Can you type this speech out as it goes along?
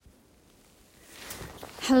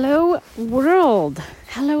Hello world,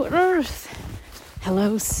 hello earth,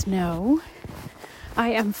 hello snow.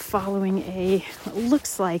 I am following what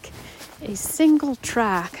looks like a single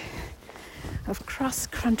track of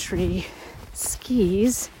cross-country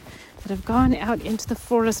skis that have gone out into the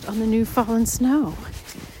forest on the new fallen snow.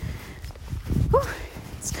 Whew,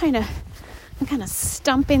 I'm kind of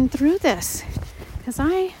stumping through this because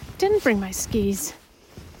I didn't bring my skis.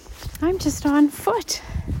 I'm just on foot.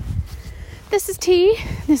 This is T,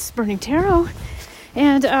 this is Burning Tarot,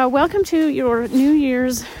 and welcome to your New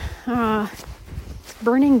Year's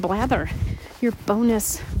burning blather, your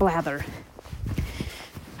bonus blather.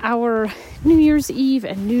 Our New Year's Eve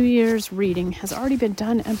and New Year's reading has already been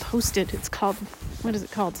done and posted. It's called, what is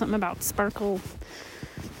it called? Something about sparkle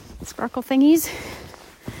thingies.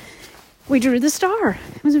 We drew the star.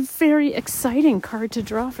 It was a very exciting card to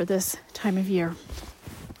draw for this time of year.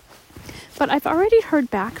 But I've already heard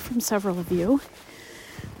back from several of you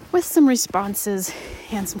with some responses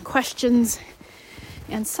and some questions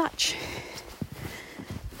and such.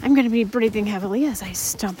 I'm going to be breathing heavily as I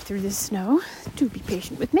stomp through the snow. Do be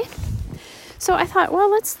patient with me. So I thought, well,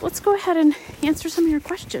 let's go ahead and answer some of your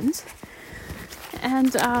questions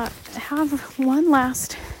and have one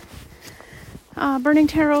last Burning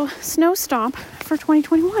Tarot snow stomp for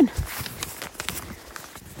 2021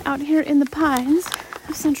 out here in the pines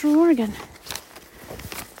of Central Oregon.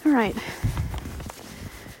 All right,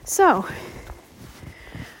 so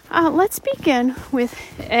let's begin with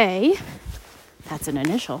A, that's an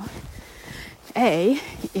initial, A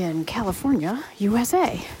in California,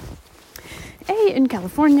 USA. A in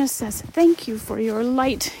California says, thank you for your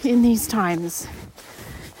light in these times.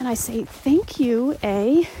 And I say, thank you,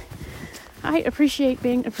 A. I appreciate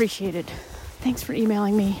being appreciated. Thanks for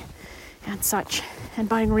emailing me and such, and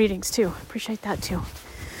buying readings too. Appreciate that too.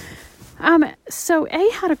 So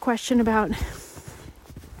A had a question about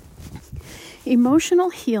emotional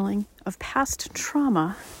healing of past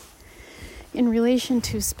trauma in relation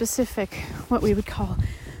to specific, what we would call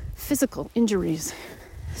physical injuries.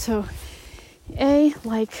 So A,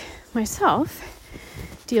 like myself,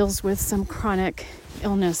 deals with some chronic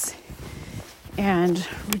illness and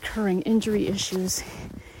recurring injury issues.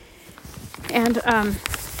 And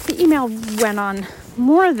the email went on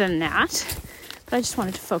more than that, but I just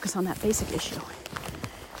wanted to focus on that basic issue.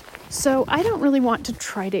 So I don't really want to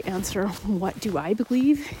try to answer what do I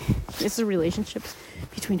believe is the relationship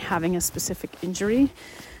between having a specific injury.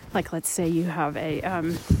 Like, let's say you have a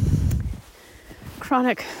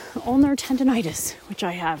chronic ulnar tendonitis, which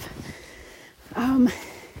I have.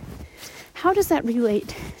 How does that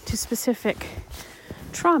relate to specific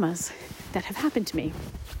traumas that have happened to me?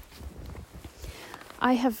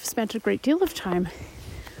 I have spent a great deal of time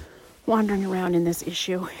wandering around in this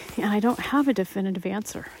issue, and I don't have a definitive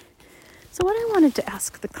answer. So what I wanted to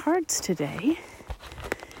ask the cards today,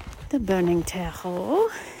 the Burning Tarot,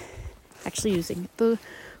 actually using the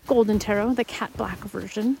Golden Tarot, the cat black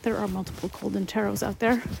version. There are multiple Golden Tarots out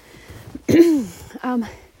there.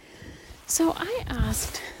 So I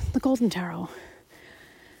asked the Golden Tarot,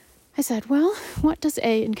 I said, well, what does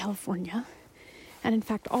A in California, and in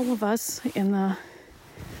fact all of us in the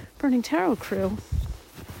Burning Tarot crew,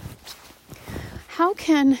 how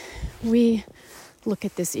can we look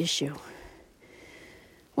at this issue?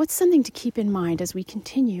 What's something to keep in mind as we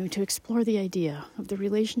continue to explore the idea of the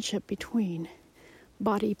relationship between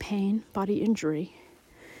body pain, body injury,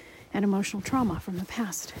 and emotional trauma from the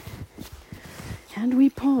past? And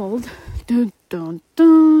we pulled, we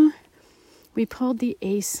pulled the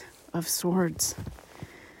Ace of Swords.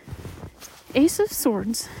 Ace of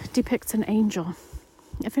Swords depicts an angel,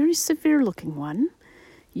 a very severe-looking one,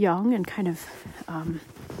 young and kind of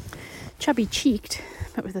chubby-cheeked,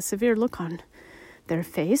 but with a severe look on their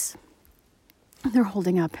face. They're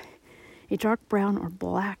holding up a dark brown or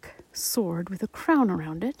black sword with a crown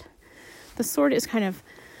around it. The sword is kind of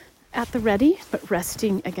at the ready, but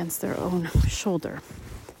resting against their own shoulder.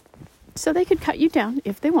 So they could cut you down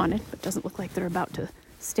if they wanted, but it doesn't look like they're about to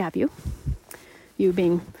stab you. You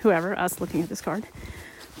being whoever, us looking at this card.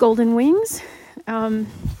 Golden wings,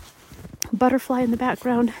 butterfly in the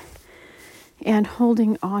background, and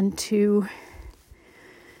holding on to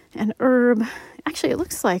an herb. Actually, it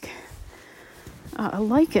looks like a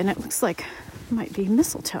lichen. It looks like it might be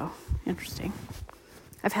mistletoe. Interesting.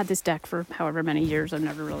 I've had this deck for however many years. I've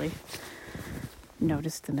never really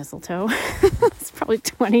noticed the mistletoe. It's probably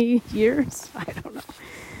 20 years. I don't know.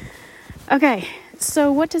 Okay,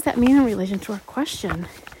 so what does that mean in relation to our question?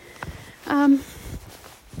 I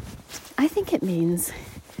think it means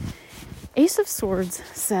Ace of Swords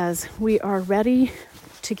says we are ready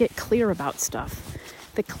to get clear about stuff.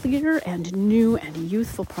 the clear and new and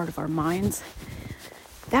youthful part of our minds,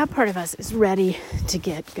 that part of us is ready to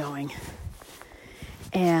get going.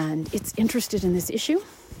 And it's interested in this issue,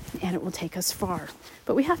 and it will take us far.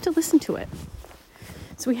 But we have to listen to it.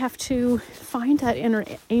 So we have to find that inner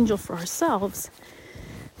angel for ourselves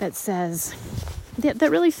that says, that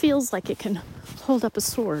really feels like it can hold up a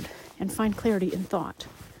sword and find clarity in thought.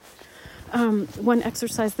 One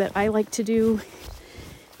exercise that I like to do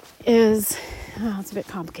is, it's a bit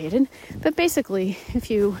complicated, but basically if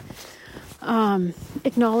you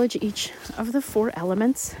acknowledge each of the 4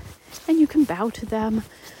 elements, and you can bow to them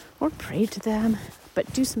or pray to them,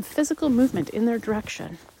 but do some physical movement in their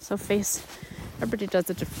direction. So everybody does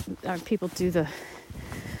it, people do the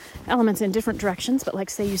elements in different directions, but like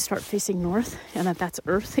say you start facing north, and that's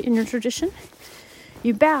earth in your tradition.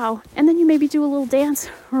 You bow, and then you maybe do a little dance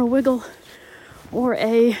or a wiggle or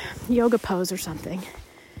a yoga pose or something,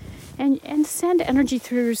 and send energy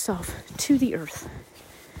through yourself to the earth.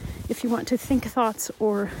 If you want to think thoughts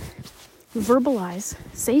or verbalize,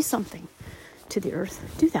 say something to the earth,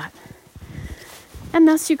 do that. And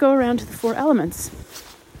thus you go around to the 4 elements.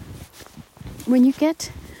 When you get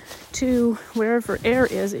to wherever air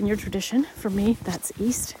is in your tradition, for me that's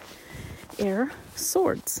east, air,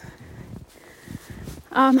 swords.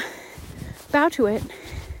 Bow to it,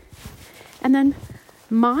 and then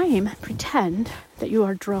pretend that you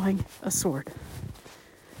are drawing a sword.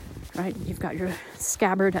 Right? You've got your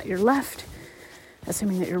scabbard at your left,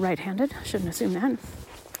 assuming that you're right-handed. I shouldn't assume that.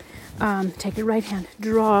 Take your right hand,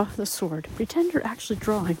 draw the sword. Pretend you're actually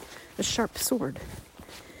drawing a sharp sword.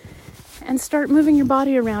 And start moving your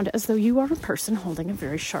body around as though you are a person holding a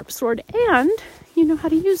very sharp sword, and you know how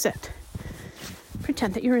to use it.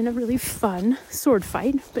 Pretend that you're in a really fun sword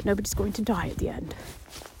fight, but nobody's going to die at the end.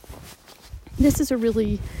 This is a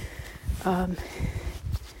really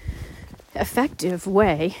effective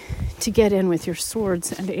way to get in with your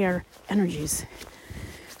swords and air energies.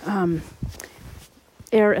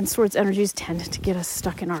 Air and swords energies tend to get us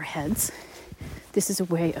stuck in our heads. This is a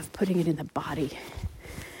way of putting it in the body.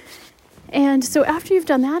 And so after you've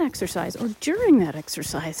done that exercise, or during that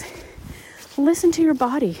exercise, listen to your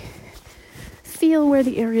body. Feel where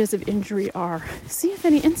the areas of injury are. See if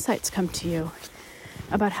any insights come to you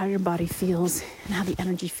about how your body feels and how the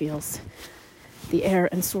energy feels. The air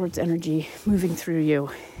and swords energy moving through you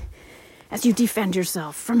as you defend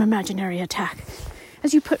yourself from imaginary attack.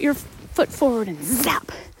 As you put your foot forward and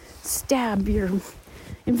stab your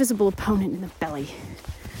invisible opponent in the belly.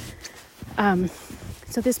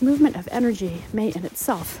 So this movement of energy may in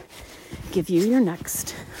itself give you your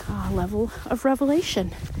next level of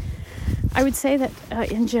revelation. I would say that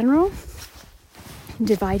in general,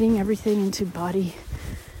 dividing everything into body,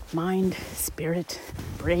 mind, spirit,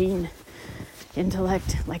 brain,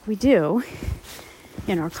 intellect, like we do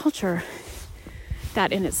in our culture,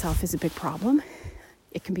 that in itself is a big problem.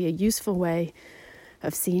 It can be a useful way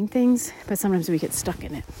of seeing things, but sometimes we get stuck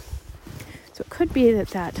in it. So it could be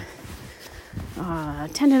that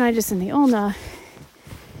tendinitis in the ulna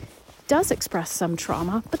does express some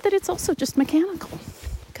trauma, but that it's also just mechanical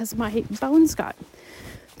because my bones got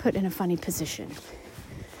put in a funny position.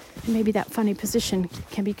 And maybe that funny position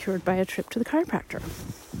can be cured by a trip to the chiropractor.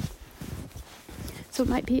 So it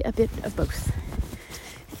might be a bit of both.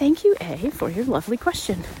 Thank you, A, for your lovely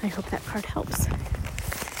question. I hope that card helps.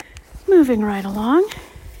 Moving right along.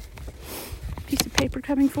 Piece of paper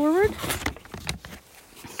coming forward.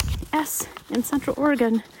 S in Central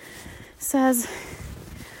Oregon says,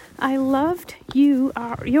 I loved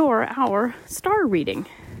our star reading.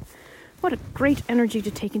 What a great energy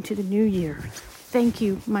to take into the new year. Thank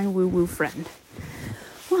you, my woo-woo friend.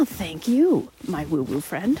 Well, thank you, my woo-woo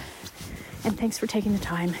friend. And thanks for taking the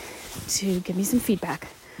time to give me some feedback.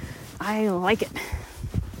 I like it.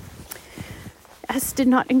 S did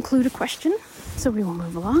not include a question, so we will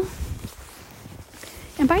move along.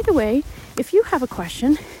 And by the way, if you have a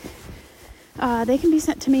question, they can be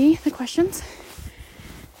sent to me, the questions,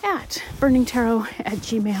 at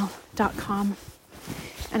burningtarot@gmail.com.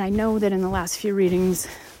 And I know that in the last few readings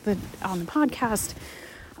on the podcast,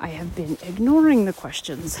 I have been ignoring the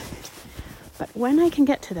questions. But when I can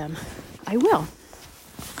get to them, I will.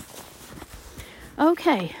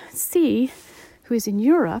 Okay, C, who is in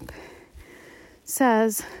Europe,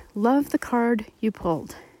 says, love the card you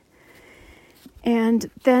pulled. And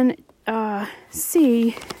then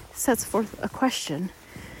C sets forth a question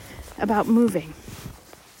about moving.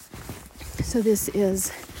 So this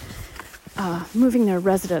is moving their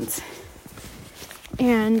residence.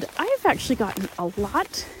 And I've actually gotten a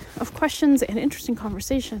lot of questions and interesting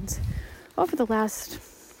conversations over the last,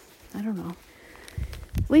 at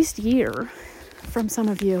least year from some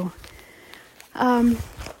of you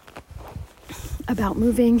about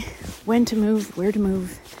moving, when to move, where to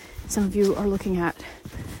move. Some of you are looking at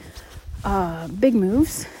big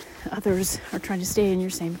moves. Others are trying to stay in your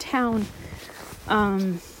same town.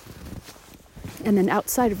 And then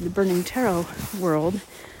outside of the Burning Tarot world,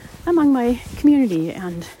 among my community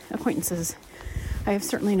and acquaintances, I have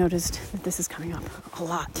certainly noticed that this is coming up a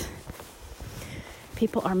lot.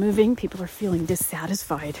 People are moving, people are feeling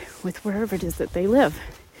dissatisfied with wherever it is that they live.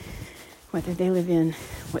 Whether they live in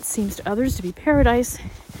what seems to others to be paradise,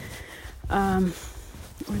 or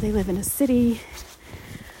they live in a city.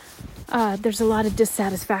 There's a lot of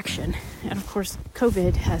dissatisfaction. And of course,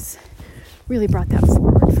 COVID has really brought that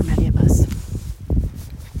forward for many of us.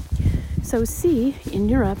 So C in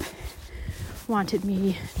Europe wanted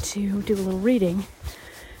me to do a little reading.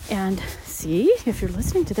 And C, if you're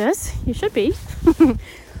listening to this, you should be.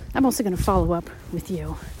 I'm also going to follow up with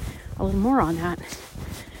you a little more on that.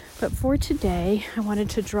 But for today, I wanted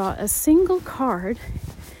to draw a single card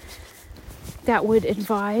that would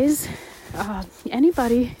advise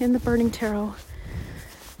anybody in the Burning Tarot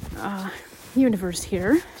universe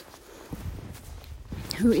here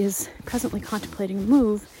who is presently contemplating a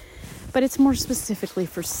move, but it's more specifically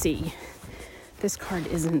for C. This card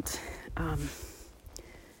isn't, well,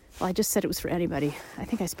 I just said it was for anybody. I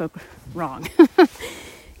think I spoke wrong.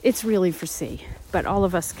 It's really for C, but all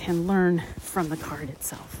of us can learn from the card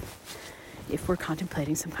itself if we're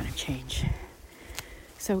contemplating some kind of change.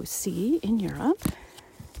 So C in Europe.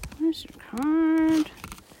 Where's your card?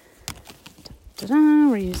 Da-da-da.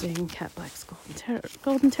 We're using Cat Black's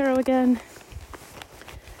Golden Tarot again.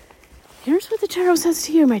 Here's what the tarot says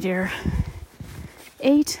to you, my dear.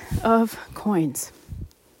 8 of Coins.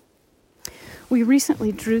 We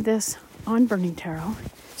recently drew this on Burning Tarot.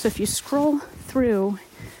 So if you scroll through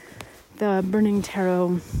the Burning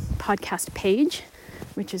Tarot podcast page,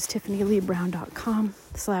 which is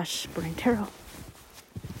tiffanyleebrown.com/Burning Tarot.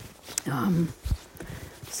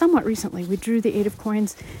 Somewhat recently, we drew the 8 of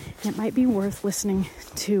Coins, and it might be worth listening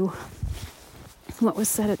to what was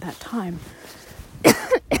said at that time.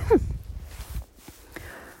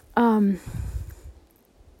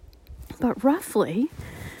 But roughly,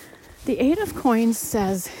 the 8 of Coins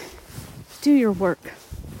says, do your work.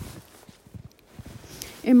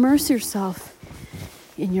 Immerse yourself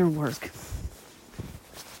in your work.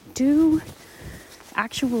 Do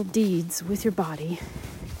actual deeds with your body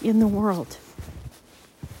in the world.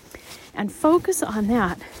 And focus on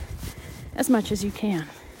that as much as you can.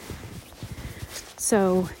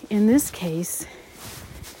 So in this case,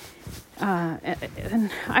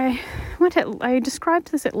 and I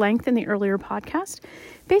described this at length in the earlier podcast.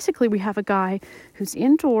 Basically, we have a guy who's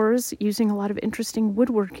indoors using a lot of interesting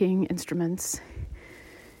woodworking instruments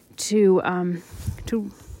to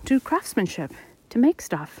do craftsmanship, to make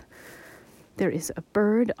stuff. There is a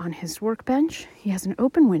bird on his workbench. He has an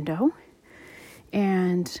open window,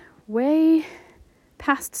 and way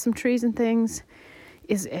past some trees and things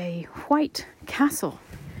is a white castle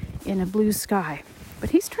in a blue sky.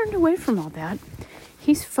 But he's turned away from all that.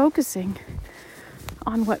 He's focusing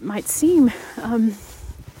on what might seem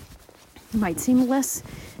less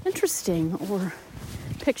interesting or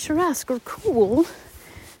picturesque or cool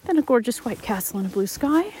than a gorgeous white castle in a blue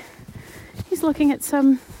sky. He's looking at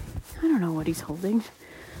some, I don't know what he's holding,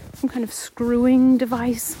 some kind of screwing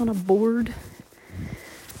device on a board.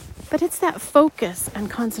 But it's that focus and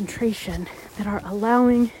concentration that are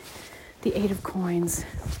allowing the 8 of Coins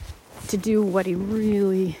to do what he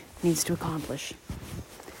really needs to accomplish.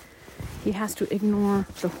 He has to ignore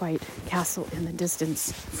the white castle in the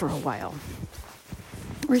distance for a while,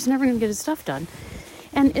 or he's never going to get his stuff done.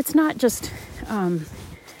 And it's not just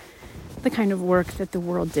the kind of work that the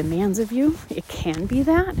world demands of you. It can be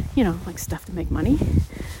that, like stuff to make money.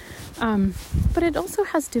 But it also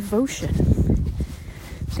has devotion.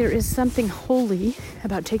 There is something holy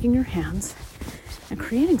about taking your hands and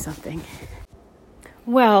creating something.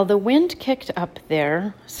 Well, the wind kicked up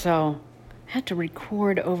there, so I had to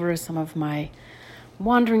record over some of my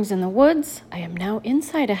wanderings in the woods. I am now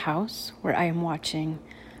inside a house where I am watching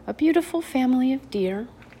a beautiful family of deer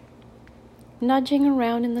nudging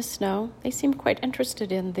around in the snow. They seem quite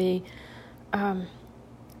interested in the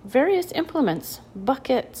various implements,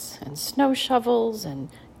 buckets and snow shovels and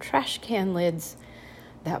trash can lids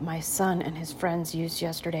that my son and his friends used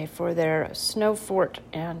yesterday for their snow fort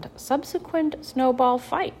and subsequent snowball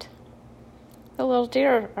fight. The little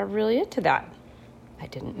deer are really into that. I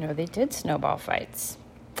didn't know they did snowball fights.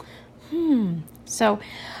 So,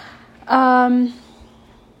 yeah,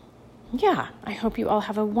 I hope you all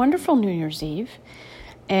have a wonderful New Year's Eve.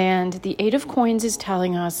 And the 8 of Coins is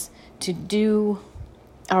telling us to do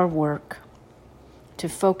our work, to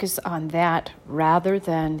focus on that rather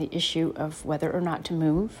than the issue of whether or not to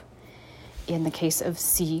move in the case of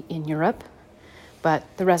C in Europe. But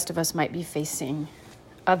the rest of us might be facing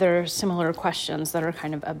other similar questions that are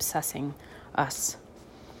kind of obsessing us.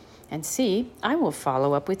 And C, I will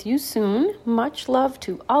follow up with you soon. Much love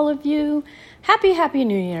to all of you. Happy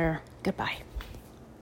New Year. Goodbye.